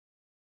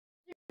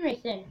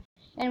Mason,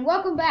 and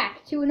welcome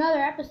back to another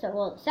episode,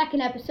 well, the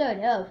second episode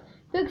of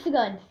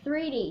Pixagun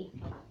 3D.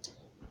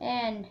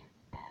 And,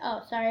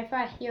 oh, sorry if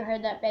you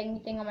heard that banging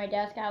thing on my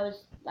desk. I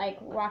was,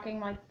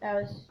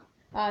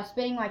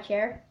 spinning my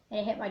chair, and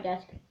it hit my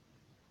desk.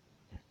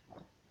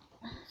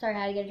 Sorry,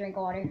 I had to get a drink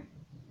of water.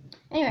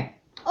 Anyway,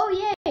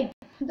 oh yay!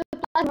 The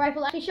plasma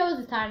rifle actually shows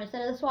this time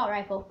instead of the SWAT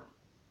rifle.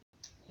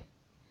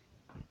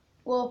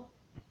 Well,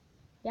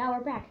 yeah,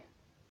 we're back.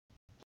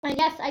 And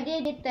yes, I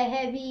did get the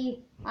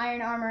heavy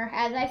iron armor,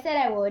 as I said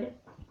I would,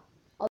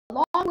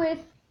 along with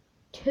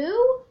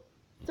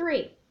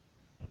three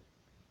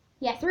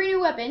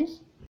new weapons,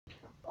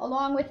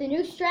 along with a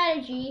new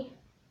strategy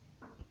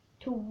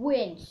to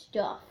win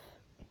stuff.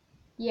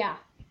 Yeah,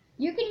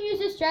 you can use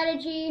this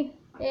strategy.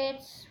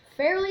 It's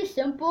fairly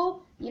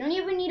simple. You don't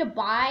even need to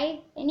buy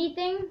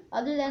anything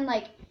other than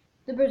like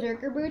the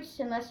Berserker boots,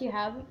 unless you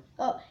have.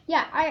 Oh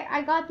yeah,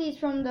 I got these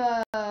from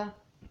the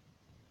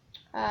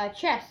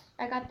chest.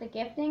 I got the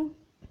gifting.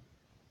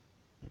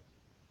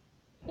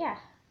 Yeah.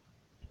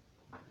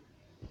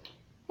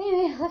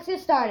 Anyway, let's get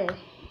started.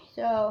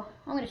 So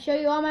I'm going to show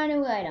you all my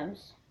new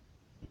items.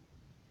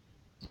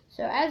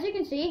 So as you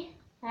can see,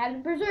 I have the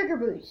Berserker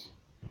boots.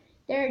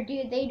 They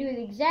do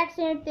the exact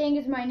same thing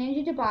as my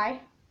Ninja to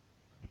buy,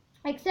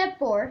 except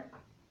for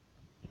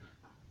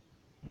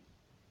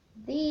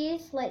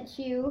these let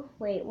you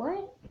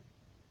what?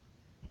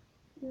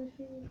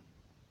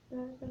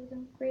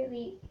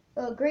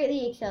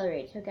 Greatly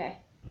accelerates. Okay,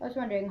 I was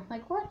wondering,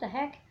 like, what the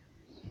heck?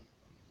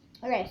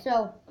 Okay,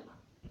 so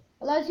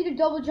allows you to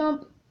double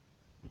jump,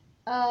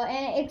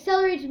 and it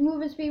accelerates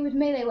movement speed with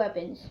melee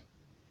weapons.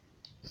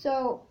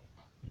 So,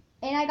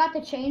 and I got the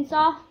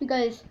chainsaw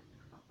because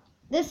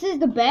this is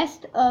the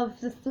best of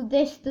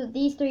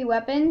these three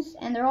weapons,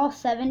 and they're all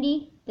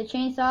 70. The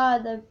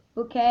chainsaw, the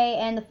bouquet,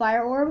 and the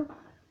fire orb.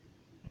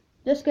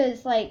 Just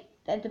because, like,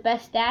 the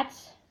best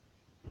stats.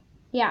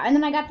 Yeah, and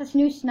then I got this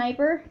new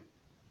sniper.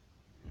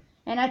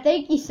 And I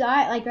think you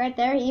saw it, like, right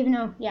there, even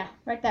though, yeah,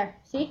 right there.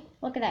 See?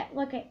 Look at that.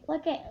 Look at.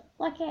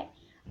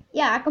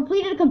 Yeah, I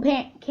completed the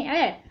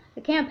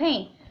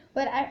campaign.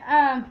 But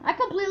I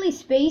completely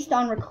spaced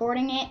on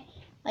recording it.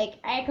 Like,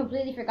 I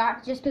completely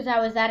forgot just because I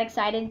was that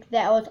excited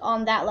that I was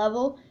on that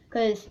level.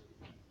 Because,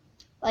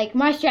 like,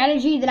 my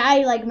strategy that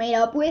I, like, made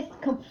up with,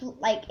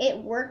 it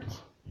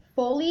worked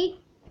fully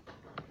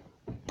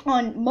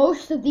on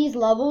most of these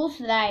levels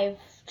that I've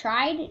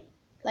tried.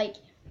 Like,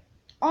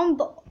 on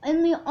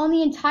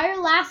the entire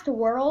last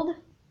world,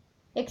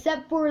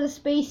 except for the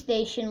space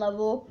station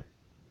level,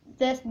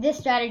 this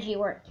strategy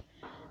worked.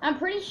 I'm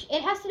pretty sure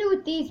it has to do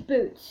with these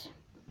boots,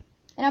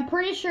 and I'm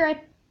pretty sure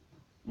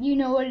you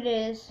know what it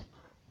is,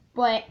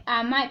 but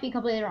I might be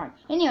completely wrong.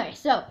 Anyway,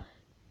 so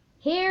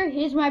here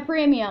is my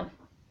premium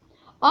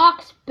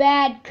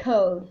Oxbad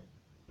code.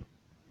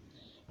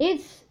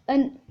 It's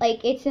an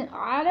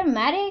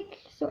automatic,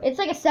 so it's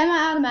like a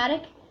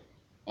semi-automatic,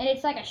 and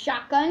it's like a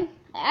shotgun.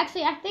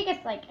 Actually, I think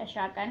it's like a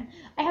shotgun.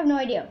 I have no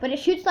idea. But it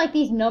shoots like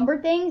these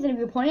number things, and if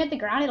you're pointing at the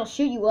ground, it'll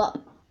shoot you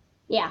up.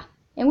 Yeah.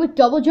 And with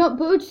double jump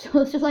boots,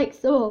 it's just like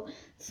so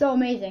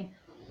amazing.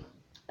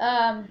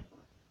 Yeah.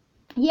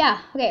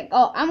 Okay.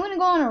 Oh, I'm going to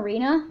go on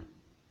arena,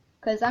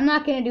 because I'm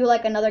not going to do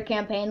like another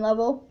campaign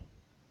level.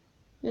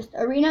 Just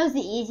arena is the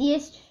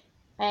easiest,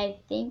 I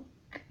think.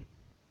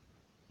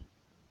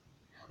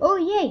 Oh,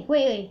 yay.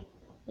 Wait.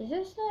 Is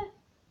this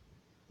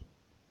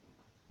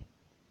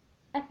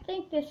I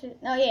think this is,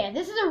 oh yeah,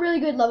 this is a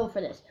really good level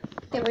for this.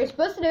 Okay, what you're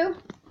supposed to do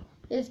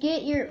is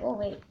get a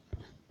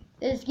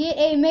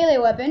melee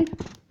weapon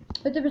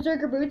with the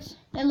Berserker boots,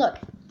 and look,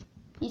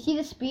 you see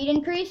the speed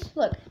increase?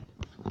 Look,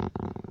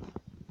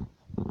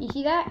 you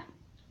see that?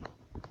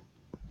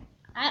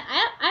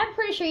 I'm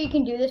pretty sure you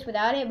can do this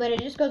without it, but it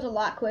just goes a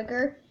lot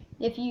quicker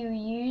if you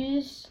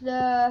use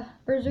the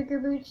Berserker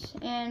boots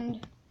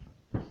and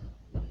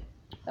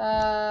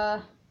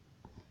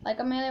like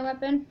a melee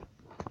weapon.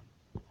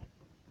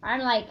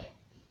 I'm like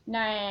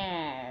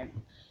 100%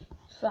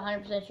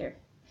 sure.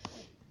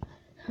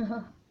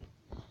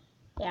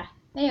 Yeah.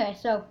 Anyway,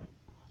 so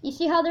you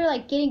see how they're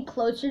like getting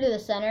closer to the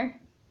center?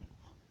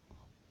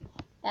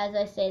 As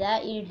I say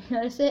that, you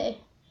notice it?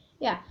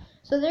 Yeah.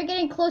 So they're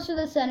getting closer to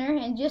the center,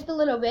 and just a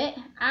little bit,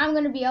 I'm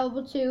going to be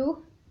able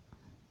to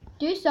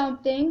do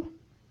something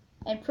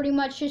and pretty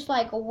much just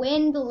like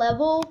win the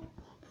level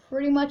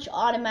pretty much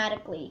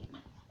automatically.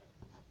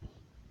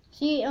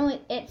 See,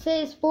 it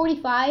says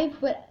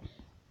 45, but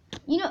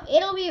you know,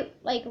 it'll be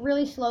like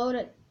really slow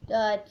to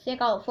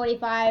take out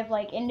 45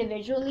 like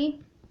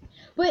individually.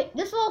 But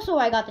this is also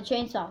why I got the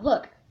chainsaw.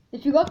 Look,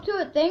 if you go up to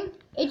a thing,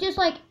 it just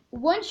like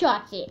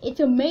one-shots it.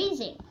 It's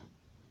amazing.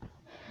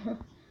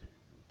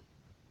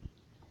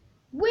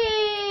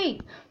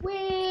 Wait!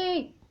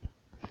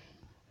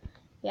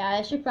 Yeah,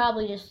 I should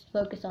probably just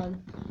focus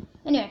on.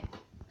 Anyway,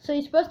 so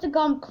you're supposed to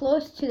come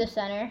close to the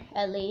center,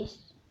 at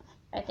least.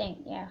 I think,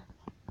 yeah.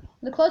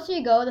 The closer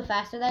you go, the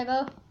faster they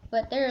go.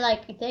 But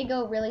they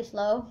go really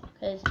slow,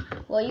 because,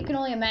 well, you can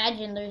only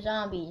imagine they're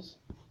zombies.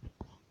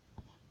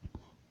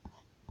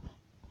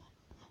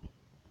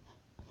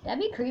 That'd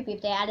be creepy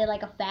if they added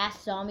like a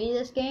fast zombie to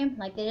this game.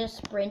 Like they just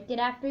sprinted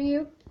after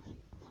you.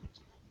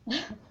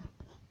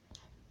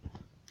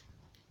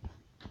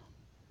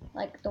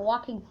 Like The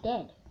Walking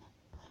Dead.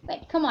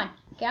 Wait, come on.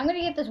 Okay, I'm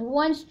gonna get this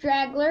one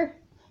straggler.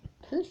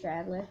 Two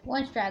stragglers?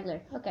 One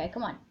straggler. Okay,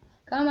 come on.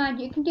 Come on,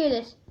 you can do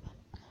this.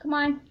 Come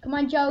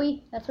on,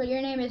 Joey. That's what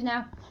your name is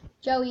now.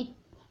 Joey.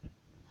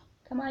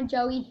 Come on,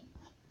 Joey.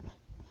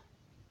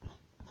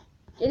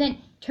 And then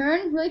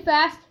turn really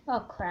fast.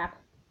 Oh, crap.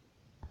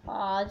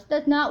 Oh, this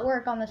does not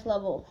work on this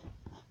level.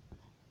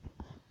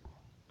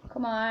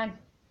 Come on.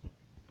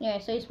 Yeah,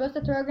 so you're supposed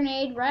to throw a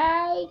grenade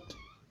right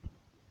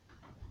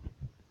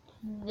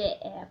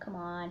there. Come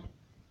on.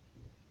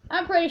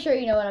 I'm pretty sure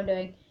you know what I'm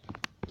doing.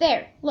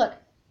 There, look.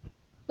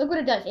 Look what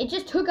it does. It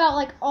just took out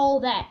like all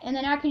that. And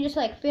then I can just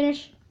like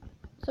finish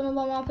some of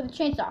them off with a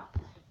chainsaw.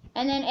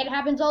 And then it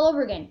happens all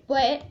over again.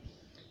 But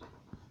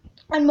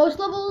on most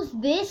levels,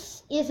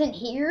 this isn't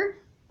here.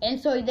 And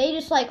so they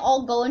just like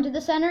all go into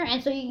the center.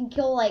 And so you can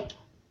kill like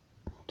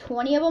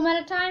 20 of them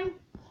at a time.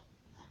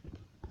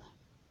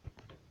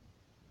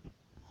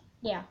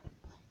 Yeah.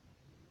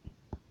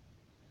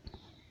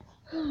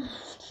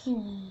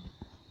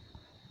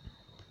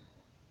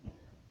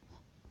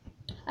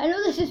 I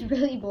know this is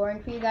really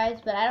boring for you guys,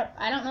 but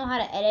I don't know how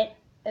to edit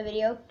a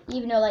video,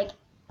 even though like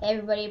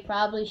everybody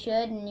probably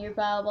should, and you're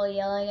probably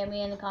yelling at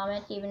me in the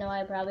comments, even though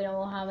I probably don't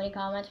know how many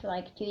comments for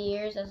like 2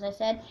 years, as I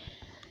said.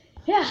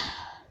 Yeah.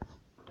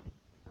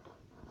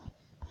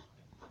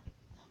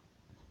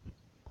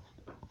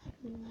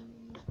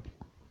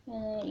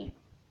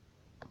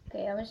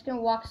 Okay, I'm just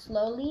gonna walk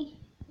slowly.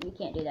 You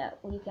can't do that.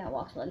 Well, you can't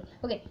walk slowly.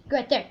 Okay,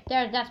 good. There.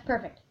 That's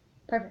perfect.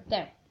 Perfect.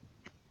 There.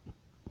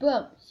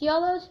 Boom. See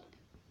all those?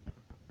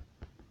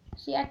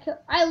 See,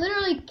 I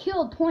literally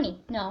killed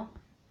 20. No,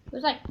 it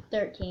was like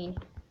 13.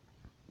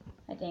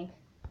 I think.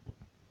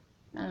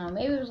 I don't know.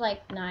 Maybe it was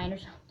like 9 or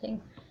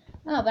something.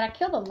 I don't know, but I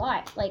killed a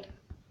lot. Like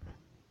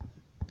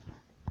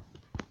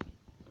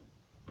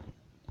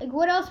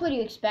what else would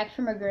you expect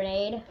from a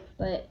grenade?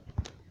 But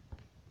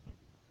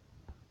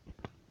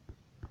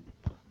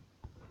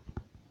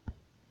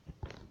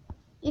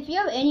if you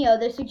have any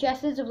other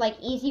suggestions of like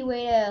easy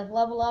way to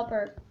level up,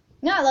 or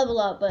not level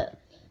up, but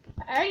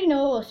I already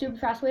know a super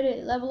fast way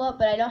to level up,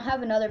 but I don't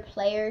have another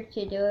player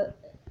to do it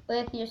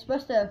with. You're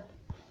supposed to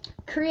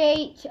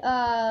create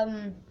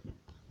a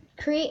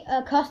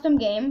custom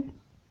game,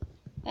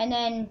 and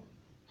then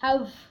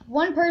have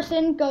one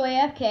person go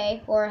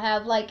AFK, or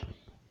have like,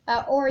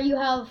 or you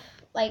have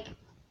like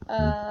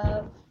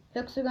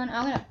pixel gun.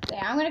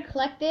 I'm gonna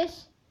collect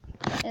this,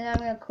 and then I'm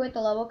gonna quit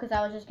the level because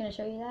I was just gonna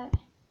show you that.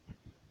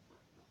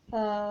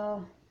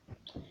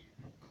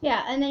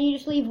 Yeah, and then you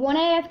just leave one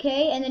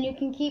AFK, and then you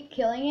can keep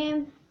killing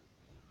him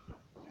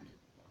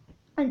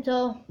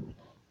until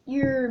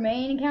your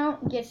main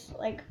account gets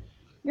like,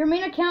 your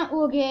main account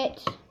will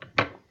get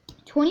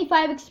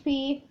 25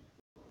 XP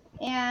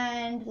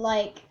and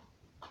like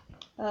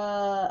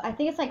I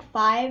think it's like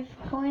 5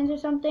 coins or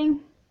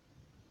something.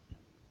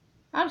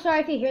 I'm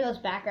sorry if you hear those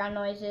background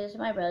noises.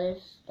 My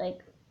brother's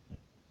like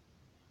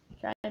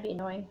trying to be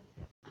annoying.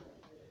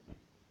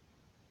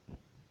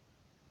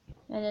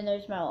 And then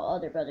there's my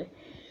other brother.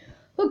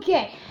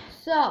 Okay,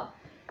 so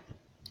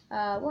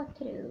what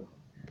to do?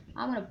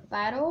 I'm gonna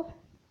battle.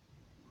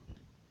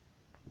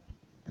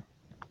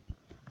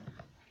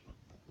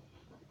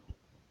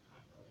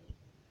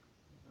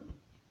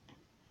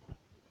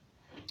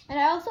 And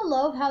I also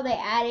love how they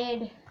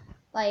added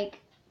like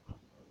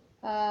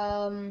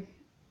the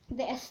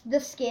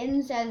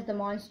skins as the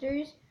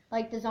monsters.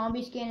 Like the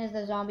zombie skin is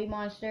the zombie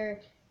monster,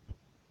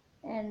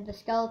 and the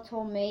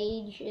skeletal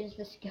mage is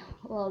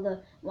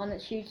the one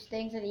that shoots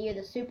things at you.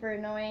 The super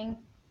annoying.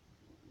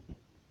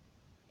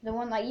 The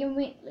one like you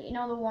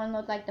know the one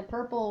with like the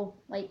purple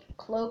like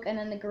cloak and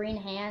then the green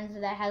hands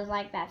that has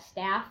like that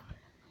staff.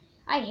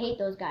 I hate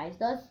those guys.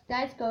 Those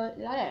guys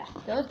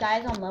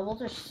on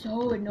levels are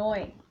so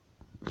annoying.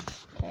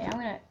 Okay, I'm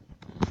gonna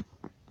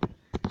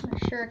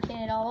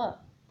shuriken it all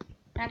up.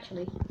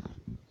 Actually,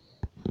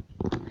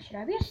 should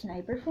I be a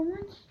sniper for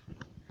once?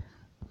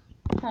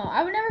 Huh,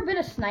 I've never been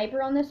a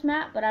sniper on this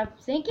map, but I'm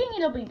thinking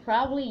it'll be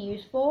probably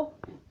useful.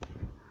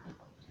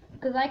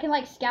 Because I can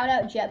like scout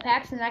out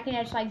jetpacks, and I can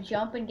just like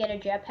jump and get a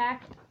jetpack.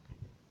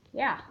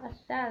 Yeah,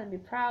 that would be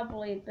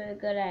probably a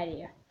good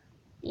idea.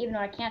 Even though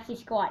I can't see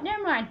squat.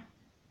 Never mind.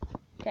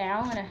 Okay,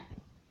 I'm gonna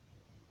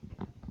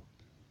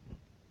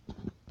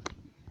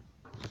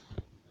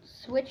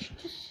switch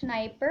to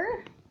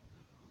sniper.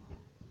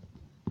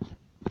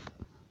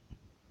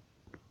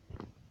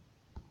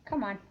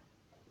 Come on.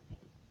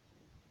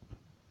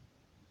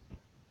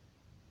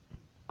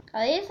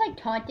 Are they just like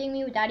taunting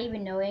me without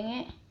even knowing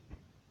it?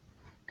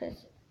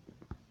 Cause,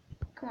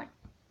 come on.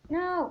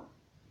 No.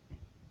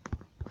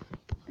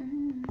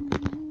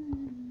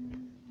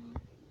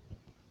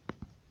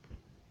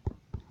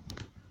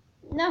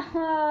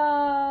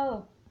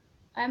 No.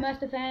 I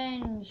must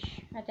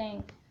avenge, I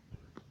think.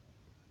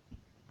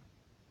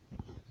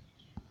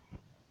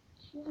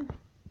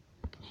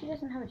 She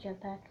doesn't have a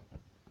jetpack.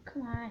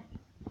 Come on.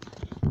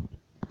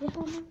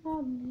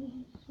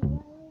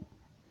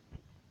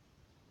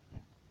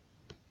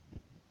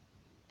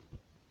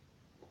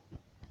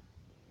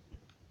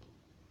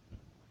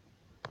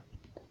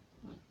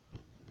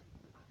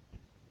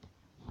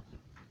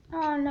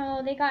 Oh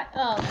no, they got.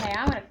 Oh, okay,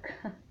 I'm gonna.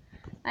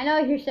 I know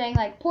you're saying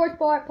like poor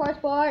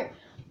sport,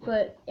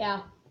 but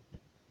yeah.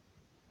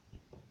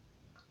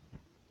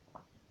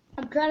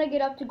 I'm trying to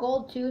get up to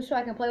gold too so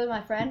I can play with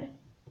my friend.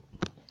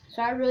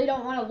 So I really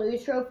don't want to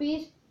lose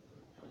trophies.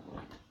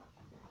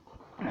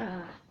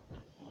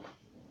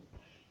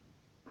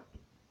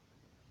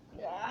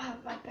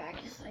 My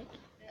back is like.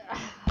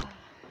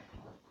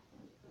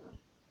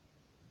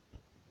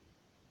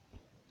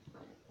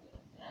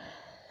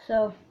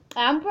 So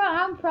I'm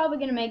probably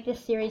gonna make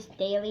this series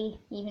daily,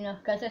 even though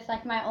because it's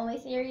like my only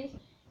series,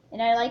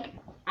 and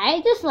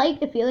I just like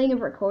the feeling of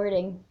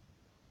recording.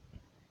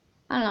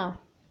 I don't know,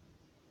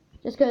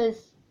 just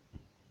because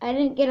I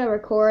didn't get a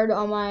record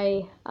on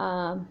my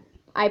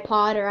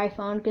iPod or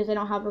iPhone because I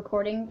don't have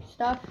recording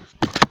stuff,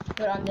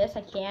 but on this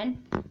I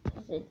can.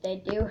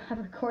 They do have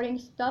recording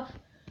stuff.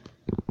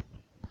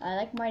 I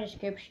like my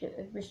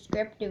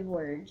descriptive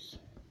words.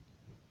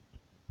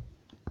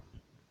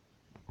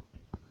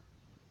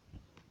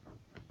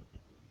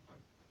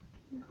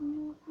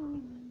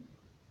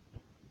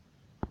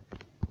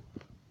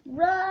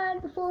 Run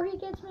before he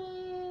gets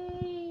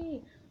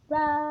me!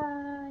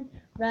 Run!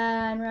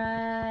 Run,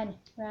 run!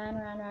 Run,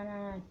 run, run,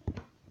 run!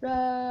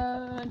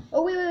 Run!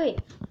 Oh, wait!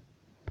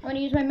 I want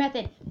to use my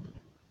method.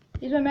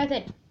 Use my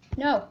method.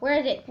 No, where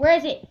is it? Where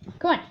is it?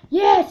 Come on!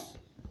 Yes!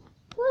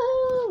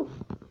 Woohoo!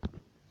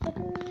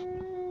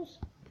 Suckers!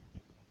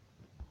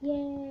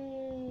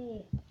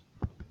 Yay!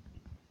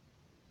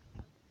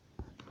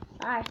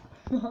 Bye.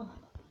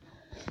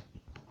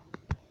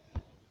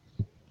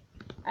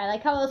 I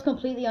like how I was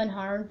completely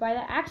unharmed by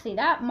that. Actually,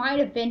 that might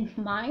have been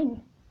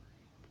mine.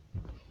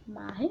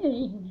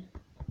 Mine.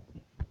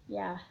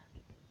 Yeah.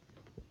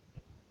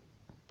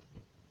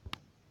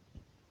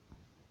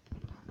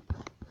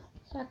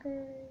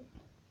 Sucker.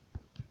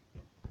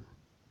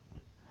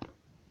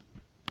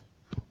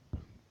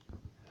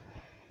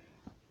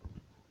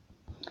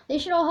 They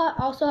should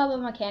also have a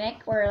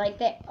mechanic, or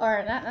like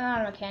or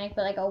not a mechanic,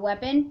 but like a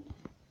weapon.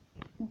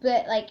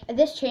 But like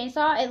this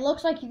chainsaw, it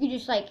looks like you could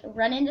just like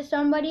run into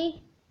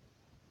somebody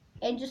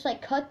and just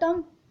like cut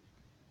them.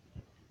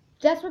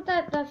 That's what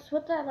that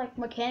like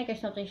mechanic or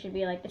something should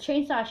be like. The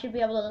chainsaw should be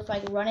able to just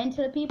like run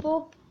into the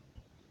people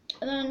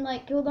and then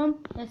like kill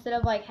them instead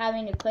of like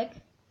having to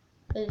click.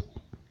 'Cause,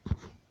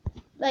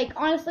 like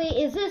honestly,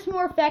 is this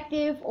more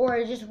effective or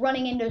is just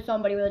running into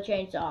somebody with a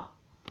chainsaw?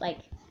 Like,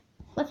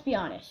 let's be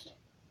honest.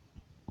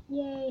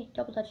 Yay,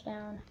 double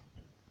touchdown.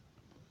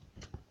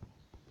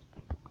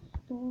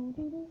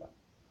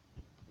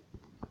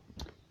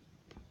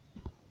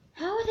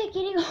 How are they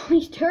getting all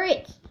these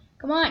turrets?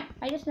 Come on,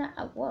 I just not.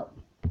 Oh, whoa.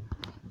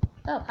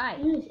 Oh, hi.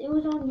 Yes, it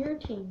was on your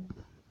team.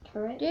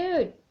 Turret.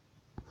 Dude.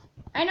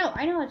 I know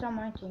it's on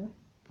my team.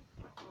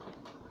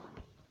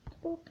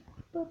 Boop,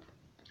 boop,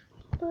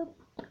 boop,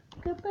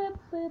 boop, boop,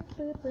 boop,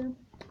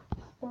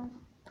 boop,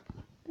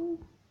 boop.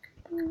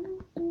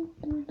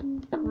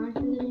 Aren't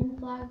you the new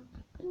flag?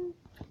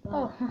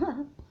 Oh,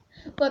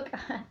 look,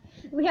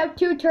 we have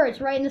two turrets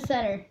right in the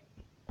center.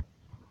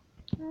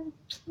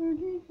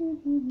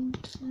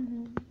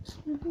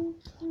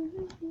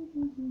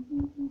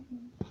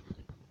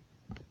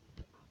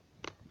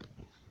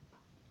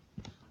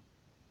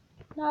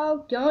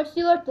 No, don't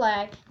steal our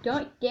flag.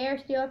 Don't dare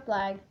steal our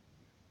flag.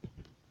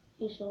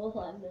 He stole a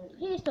flag.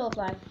 He stole a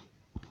flag.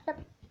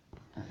 Yep.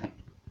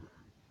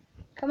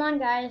 Come on,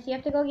 guys. You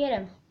have to go get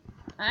him.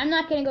 I'm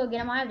not going to go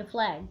get him. I have the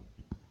flag.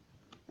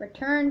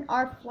 Return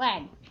our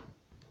flag.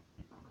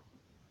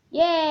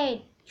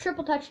 Yay!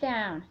 Triple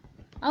touchdown.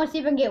 I want to see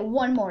if I can get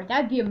one more.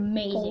 That'd be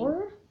amazing.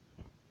 4?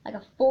 Like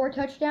a 4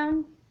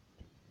 touchdown.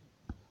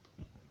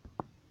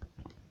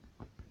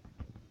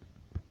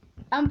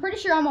 I'm pretty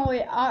sure I'm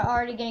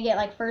already going to get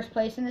like first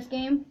place in this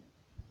game.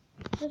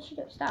 What should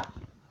you do? Stop.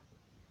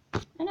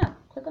 I know.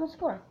 Click on the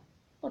score.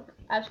 Look,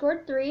 I've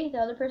scored 3. The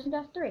other person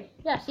got 3.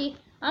 Yeah, see?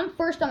 I'm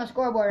first on the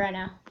scoreboard right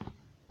now.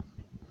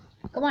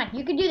 Come on,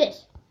 you can do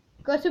this.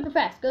 Go super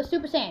fast. Go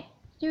Super Saiyan.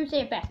 Super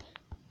Saiyan fast.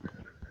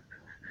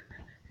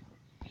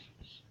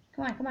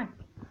 Come on, come on.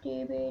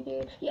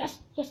 Yes.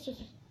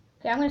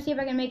 Okay, I'm going to see if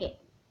I can make it.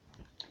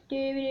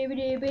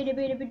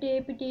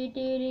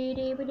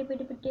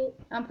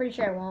 I'm pretty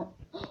sure I won't.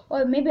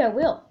 Oh, maybe I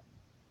will.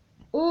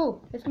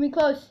 Ooh, it's going to be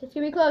close. It's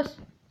going to be close.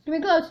 It's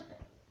going to be close.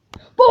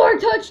 4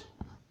 touch.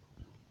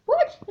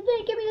 What? It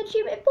didn't give me the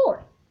achievement at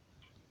 4.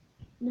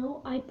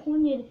 No, I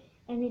pointed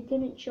and it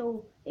didn't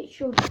show. It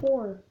showed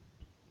 4.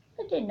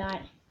 It did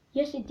not.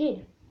 Yes, it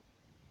did.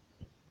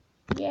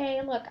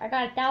 Yay, look, I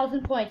got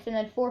 1,000 points and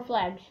then 4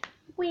 flags.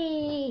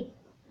 Whee!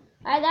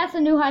 That's a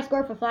new high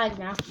score for flags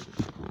now.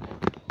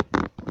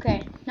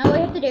 Okay, now what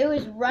you have to do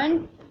is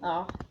run.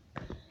 Oh.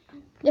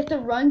 You have to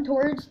run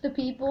towards the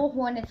people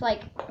when it's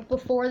like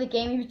before the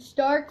game even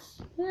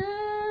starts.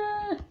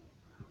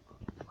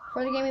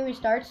 Before the game even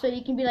starts, so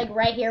you can be like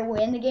right here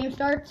when the game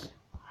starts.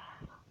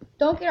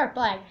 Don't get our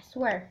flag, I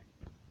swear.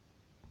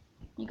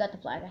 You got the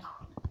flag.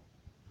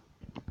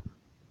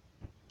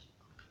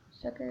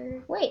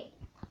 Sucker. Wait.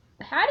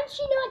 How did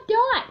she not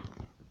die?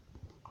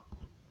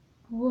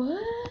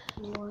 What?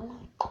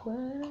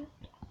 What?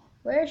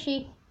 Where is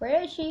she?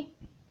 Where is she?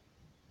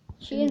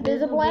 She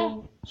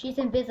invisible? She's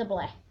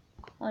invisible.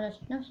 Oh,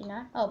 no, she's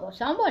not. Oh, well,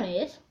 someone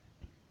is.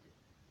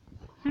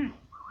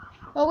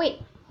 Oh, wait.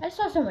 I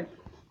saw someone.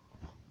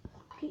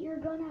 Get your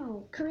gun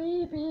out.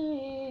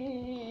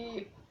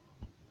 Creepy.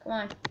 Come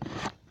on.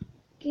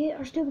 Get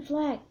our stupid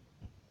flag.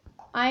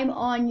 I'm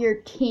on your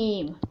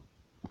team.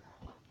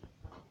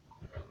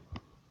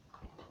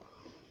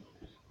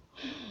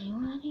 You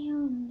are the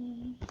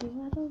only.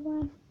 You are the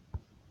one.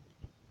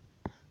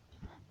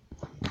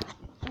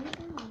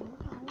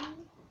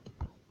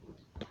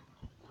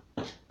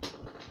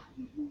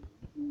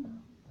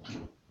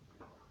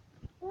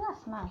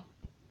 That's nice.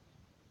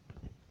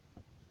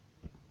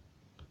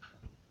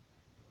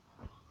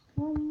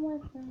 Home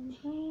with them,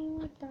 home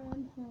with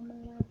them, home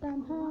with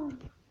them, home.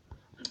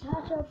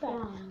 Touch your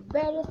back,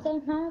 better stay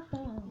my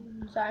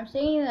phone. So I'm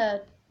singing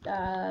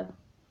the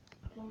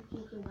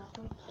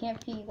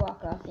Camp Key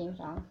Walk Off theme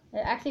song.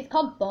 Actually, it's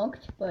called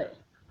Bunked, but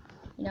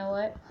you know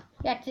what?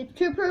 Yeah,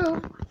 to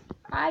prove,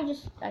 I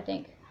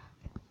think.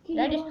 Did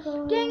I just?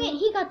 Dang it!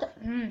 He got the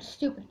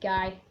stupid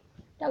guy.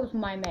 That was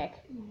my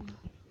mech.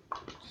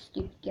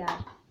 Stupid guy.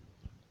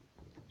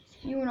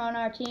 If you weren't on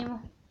our team,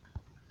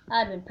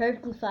 I'd have been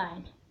perfectly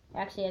fine.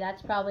 Actually,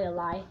 that's probably a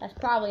lie. That's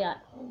probably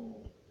a...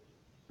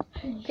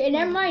 Okay,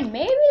 never mind.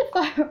 Maybe the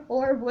fire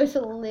orb was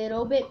a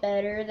little bit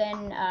better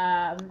than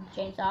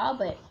chainsaw,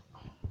 but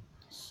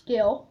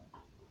still.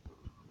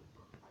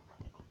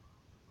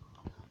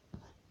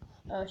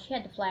 Oh, she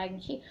had the flag,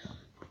 and she...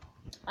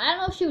 I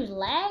don't know if she was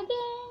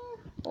lagging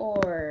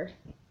or...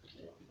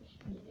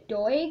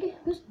 Doig?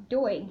 Who's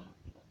Doig?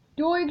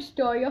 Doig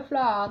stole your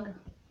flag.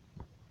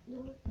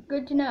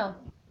 Good to know.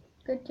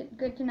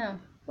 Good to know.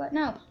 What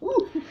now?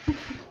 Ooh.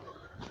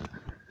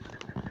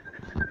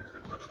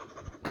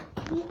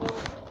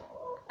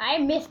 I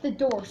missed the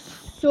door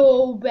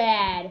so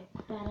bad.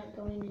 Bad at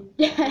going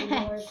in.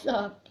 That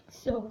sucked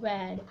so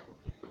bad.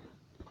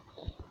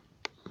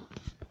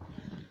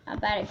 I'm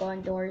bad at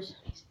going doors.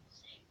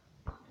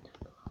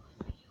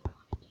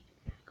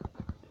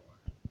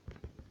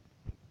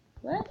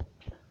 What?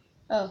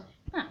 Oh.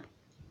 Huh.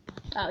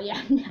 Oh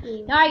yeah.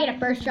 Now I get a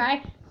first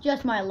try.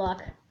 Just my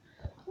luck.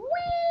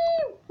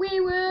 Wee! Wee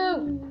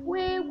woo!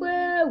 Wee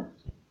woo!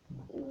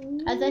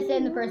 As I said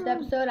in the first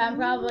episode, I'm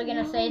probably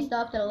gonna say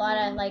stuff that a lot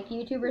of like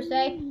YouTubers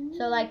say.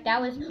 So like that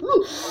was.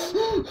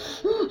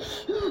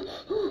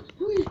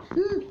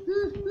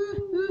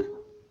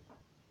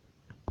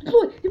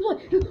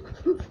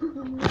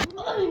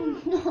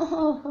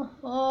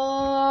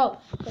 Oh!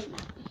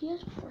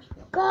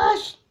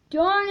 Gosh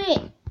darn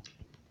it!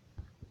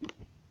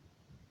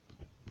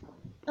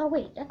 Oh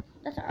wait,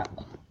 that's alright.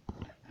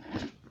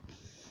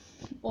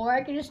 Or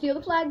I can just steal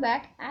the flag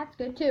back. That's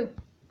good too.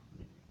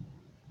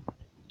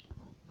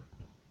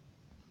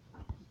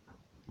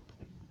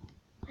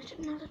 There's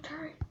another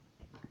turret.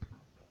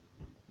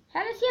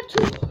 How does he have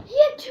two? He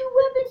had two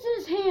weapons in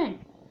his hand.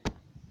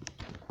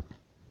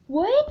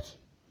 What?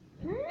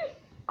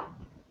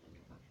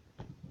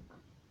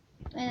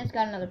 And it's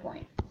got another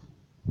point.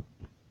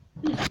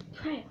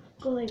 Try it.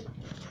 Go like.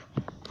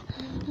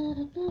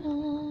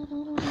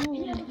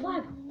 He had the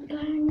flag. The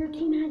guy on your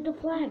team had the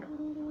flag.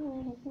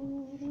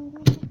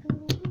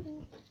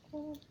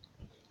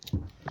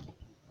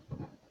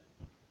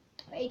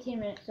 18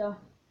 minutes, so.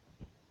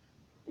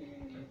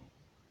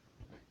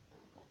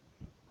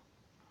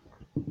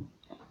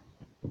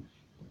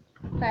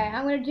 Okay,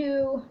 I'm gonna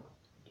do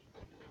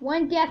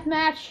one death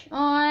match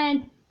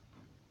on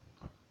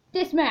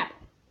this map.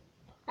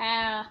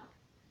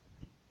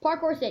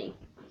 Parkour City.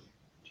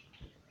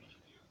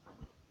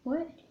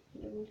 What?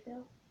 Oh, okay.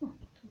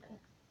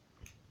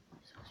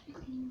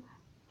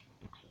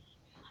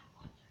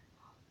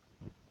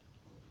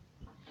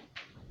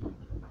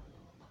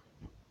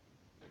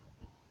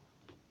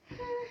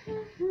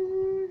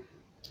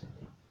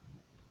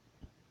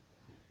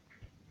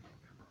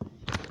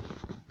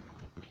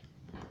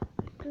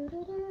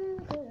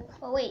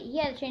 Oh wait, he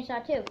has a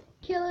chainsaw too.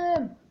 Kill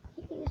him!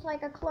 He's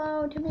like a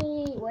clone to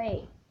me.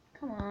 Wait,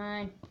 come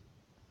on.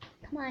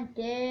 Come on,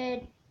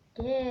 Did,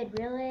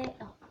 really?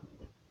 Oh.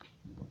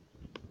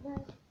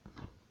 What?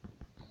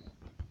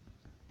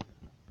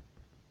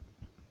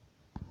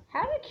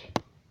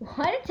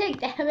 Why did it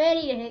take that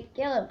many to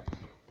kill him?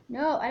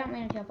 No, I don't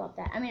mean to jump off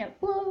that. I mean a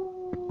boom.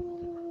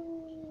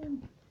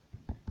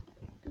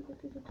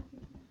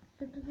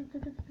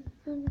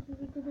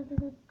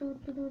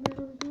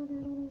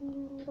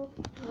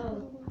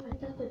 Oh, I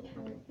thought the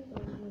turret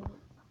was you.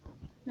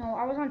 No,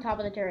 I was on top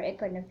of the turret. It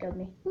couldn't have killed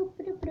me. Well,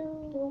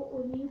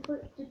 when you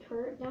put the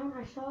turret down,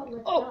 I saw it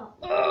lift Oh!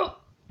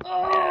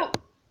 up.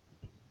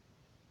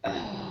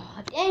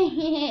 Oh, dang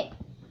it.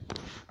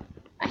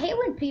 I hate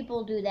when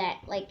people do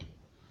that. Like,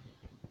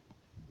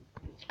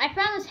 I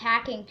found this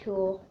hacking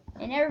tool,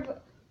 and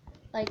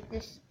like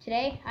this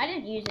today. I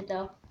didn't use it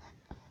though.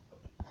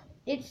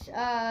 it's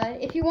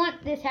if you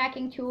want this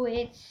hacking tool,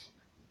 it's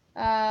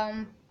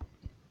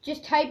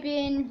just type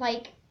in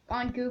like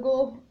on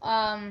Google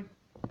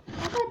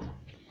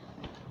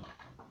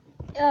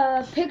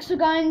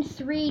Pixelgun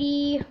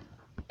 3D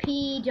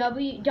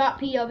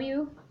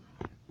PW.pw,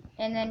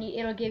 and then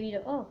it'll give you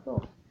the, oh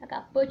cool, I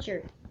got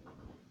butcher.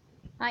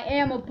 I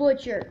am a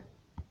butcher.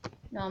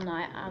 No, I'm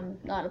not. I'm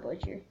not a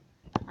butcher.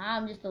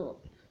 I'm just a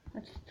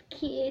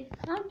kid.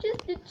 I'm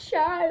just a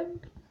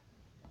child.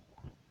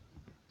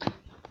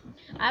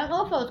 I don't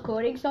know if I was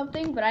quoting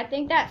something, but I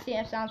think that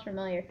sounds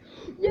familiar.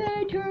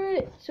 Yay,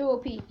 turret! So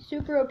OP,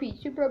 super OP,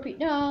 super OP.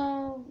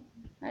 No,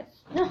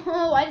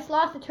 no. I just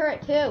lost the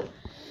turret too.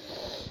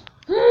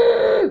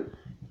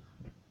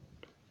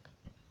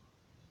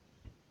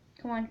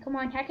 Come on, come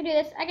on. I can do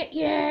this. I can.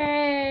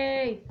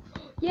 Yay!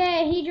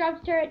 Yay! He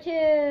dropped the turret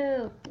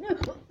too.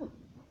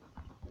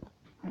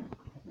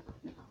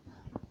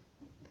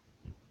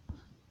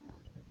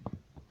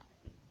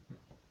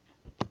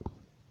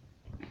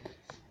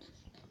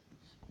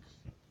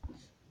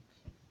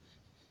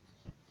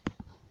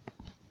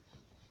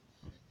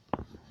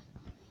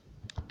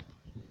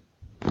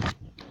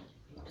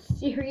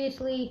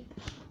 Seriously?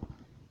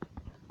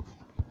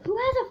 Who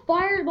has a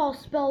fireball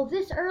spell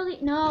this early?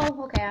 No.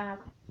 Okay,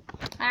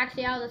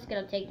 actually, I was just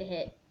gonna take the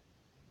hit.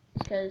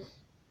 Because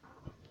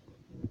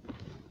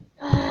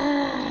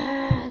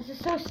this is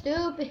so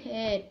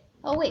stupid.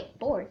 Oh wait,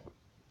 fourth.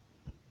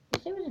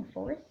 You say it was in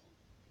fourth?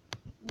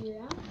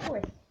 Yeah.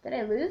 Fourth. Did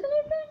I lose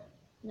anything?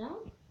 No.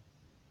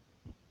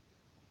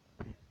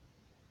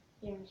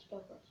 Yeah,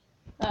 spell first.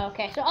 Oh,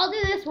 okay, so I'll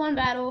do this one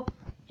battle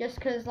just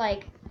because,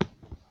 like,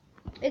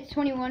 it's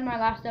 21. My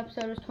last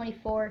episode was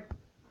 24.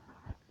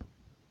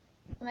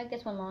 I'll make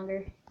this one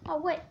longer. Oh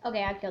wait.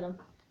 Okay, I killed him.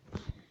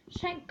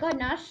 Thank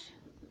goodness.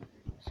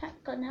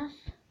 Thank goodness.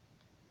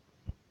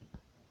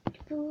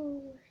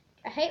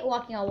 I hate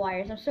walking on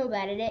wires. I'm so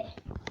bad at it.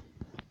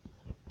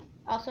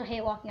 I also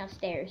hate walking on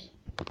stairs.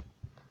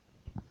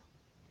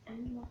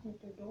 And walking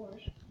through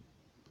doors.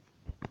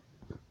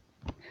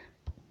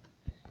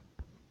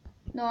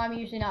 No, I'm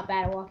usually not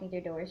bad at walking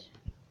through doors.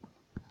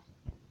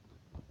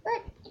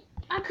 But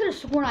I could have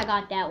sworn I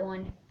got that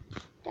one.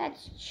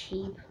 That's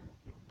cheap.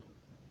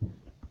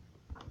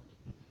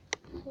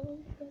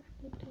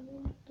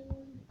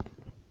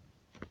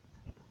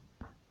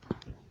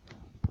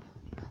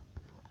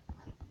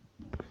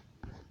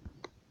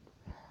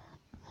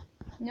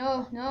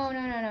 No.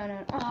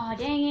 Oh,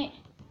 dang it.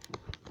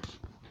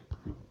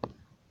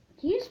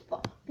 He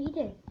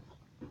did.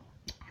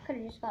 I could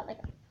have just got like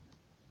a...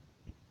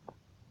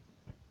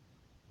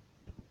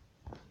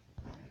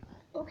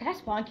 Oh, can I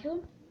spawn kill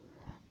him?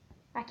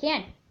 I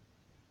can.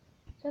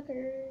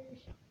 Suckers.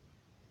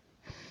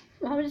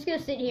 I'm just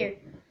gonna sit here.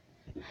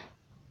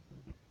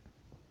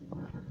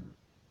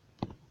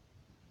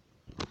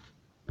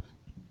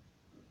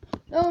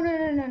 Oh,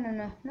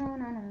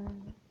 no.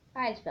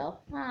 I just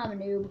fell. I'm a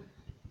noob.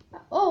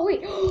 Oh,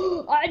 wait.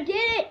 I did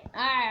it.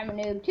 I'm a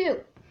noob,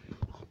 too.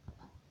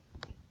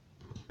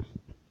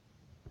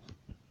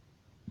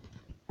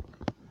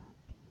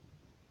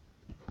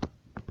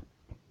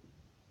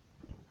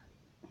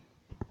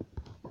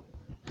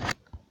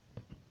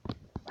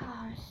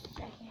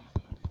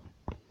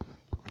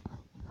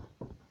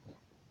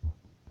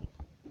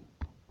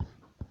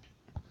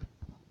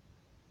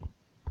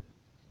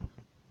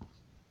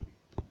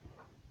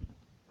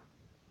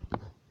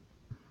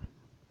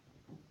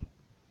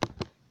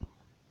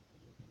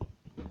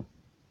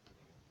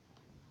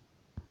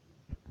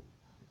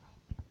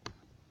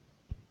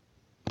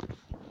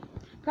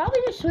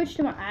 Probably just switched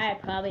to my eye.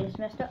 Probably just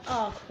messed up.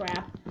 Oh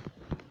crap!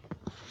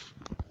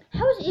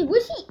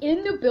 Was he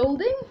in the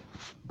building?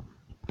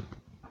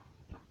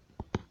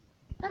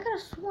 I could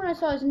have sworn I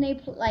saw his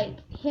name, like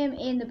him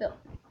in the building.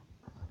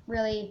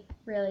 Really.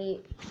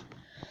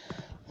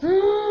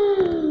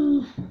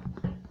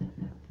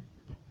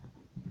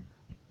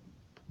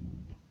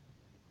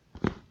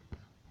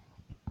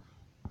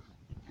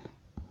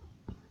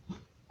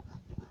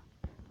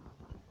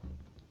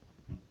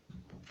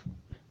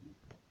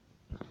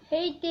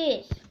 Hate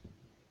this.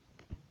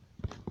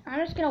 I'm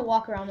just gonna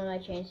walk around with my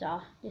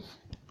chainsaw.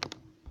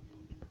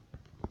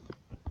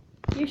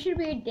 You should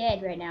be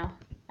dead right now.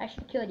 I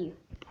should kill you.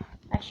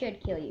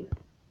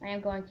 I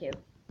am going to.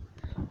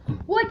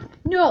 What?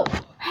 No.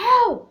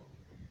 How?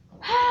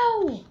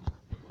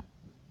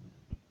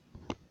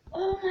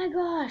 Oh my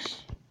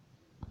gosh.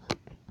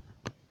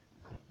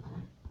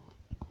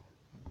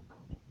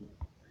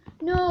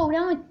 No,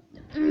 now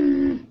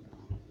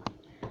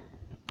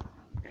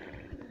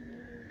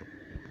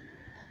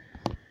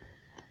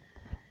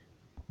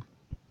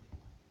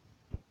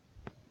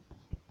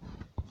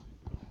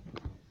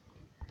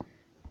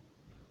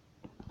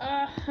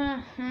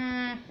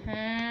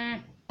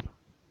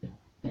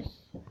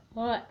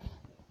what?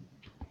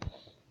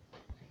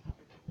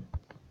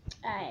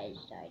 I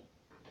just died.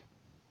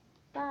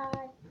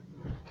 Bye.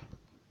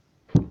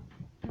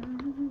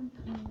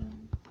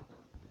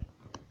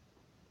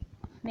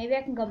 Maybe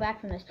I can go back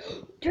from this.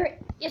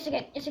 Turret! Yes, I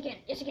can. I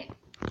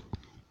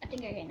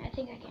think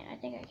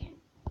I can.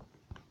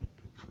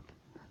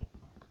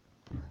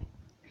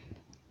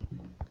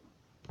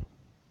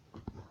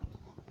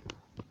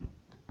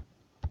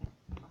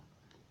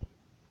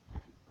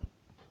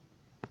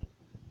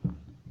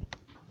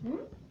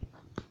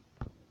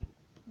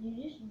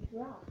 You just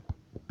dropped.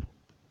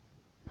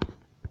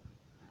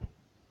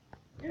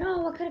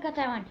 No, I could have got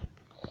that one.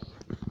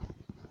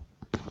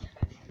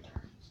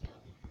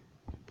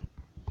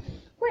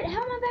 Wait,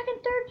 how am I back in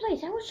third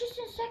place? I was just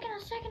in second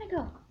a second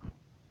ago.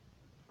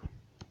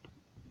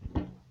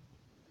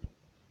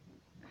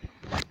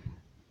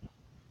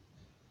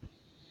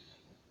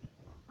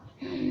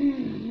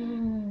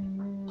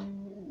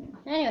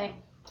 Anyway,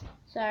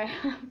 sorry.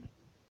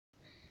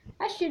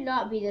 I should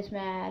not be this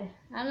mad.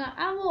 I'm not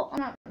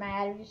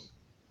mad. I'm just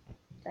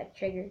like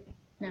triggered.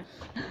 No.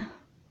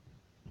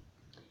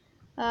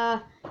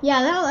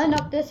 Yeah, that'll end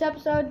up this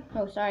episode.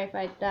 Oh, sorry if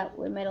I thought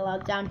we made a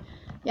loud sound.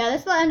 Yeah,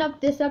 this will end up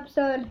this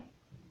episode.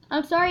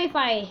 I'm sorry if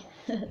I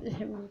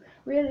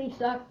really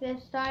suck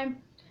this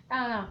time. I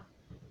don't know.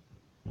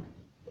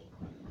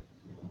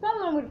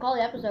 Probably what I would call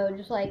the episode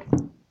just like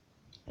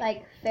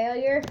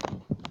failure,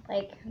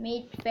 like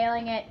me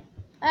failing it.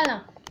 I don't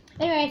know.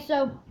 Anyway,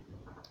 so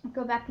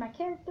go back to my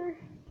character.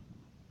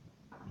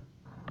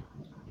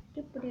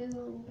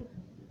 Doop-a-doo.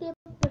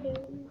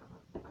 Doop-a-doo.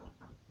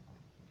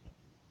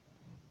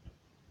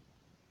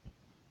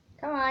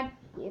 Come on,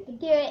 you can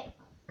do it.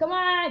 Come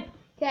on.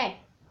 Okay.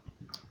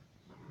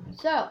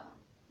 So,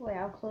 wait,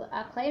 I'll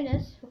claim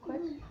this real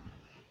quick.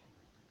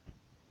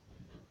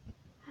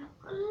 I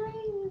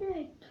claimed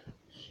it.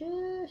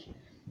 Shush.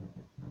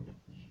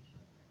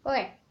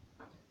 Okay.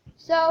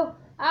 So,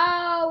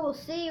 I will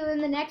see you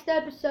in the next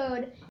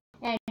episode,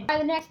 and by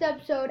the next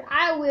episode,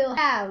 I will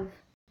have.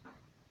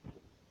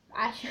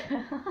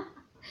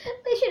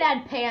 They should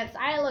add pants.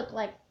 I look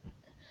like.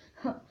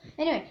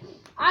 Anyway,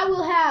 I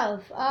will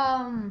have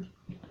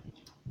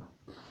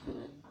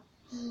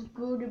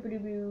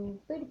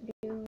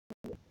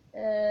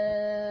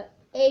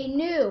a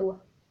new.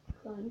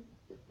 Fun.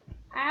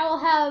 I'll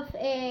have.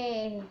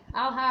 Hold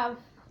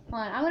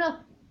on,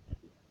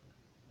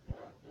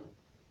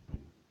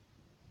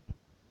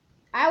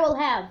 I will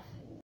have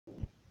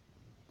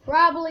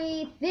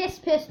probably this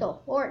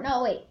pistol, or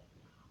no, wait.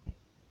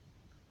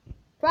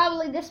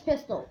 Probably this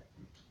pistol.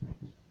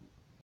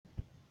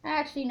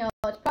 Actually, no,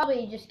 it's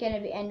probably just gonna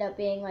end up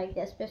being like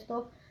this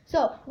pistol.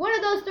 So, one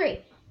of those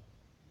three.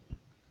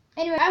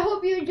 Anyway, I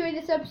hope you enjoyed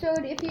this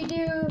episode. If you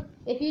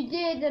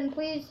did, then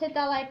please hit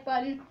that like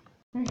button.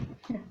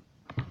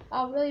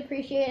 I'll really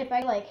appreciate it if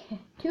I like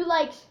 2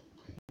 likes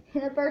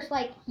in the first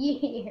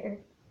year.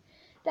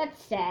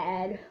 That's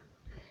sad.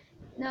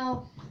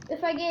 No,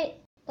 if I get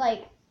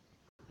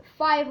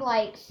 5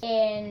 likes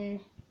in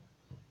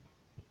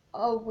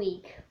a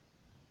week,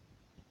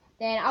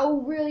 then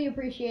I'll really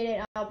appreciate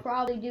it. I'll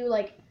probably do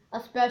a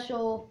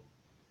special,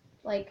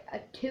 a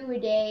 2 a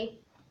day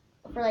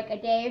for a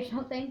day or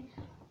something.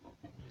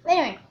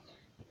 Anyway,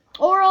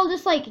 or I'll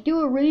just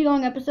do a really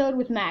long episode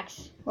with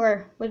Max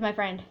or with my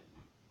friend.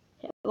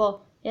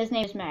 Well, his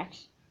name is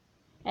Max,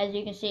 as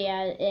you can see.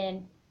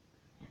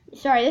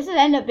 Sorry, this will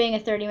end up being a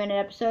 30-minute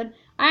episode.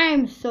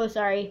 I'm so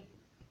sorry.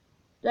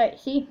 Right,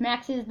 see,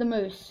 Max is the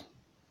moose.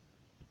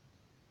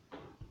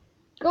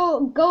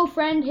 Go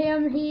friend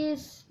him.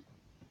 He's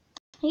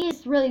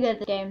really good at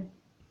the game,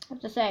 I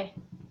have to say.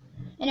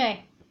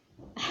 Anyway,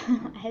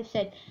 I have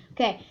said,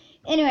 okay.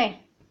 Anyway,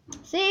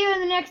 see you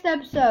in the next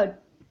episode.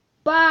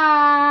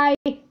 Bye.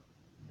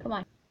 Come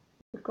on,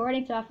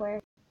 recording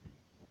software.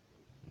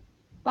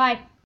 Bye.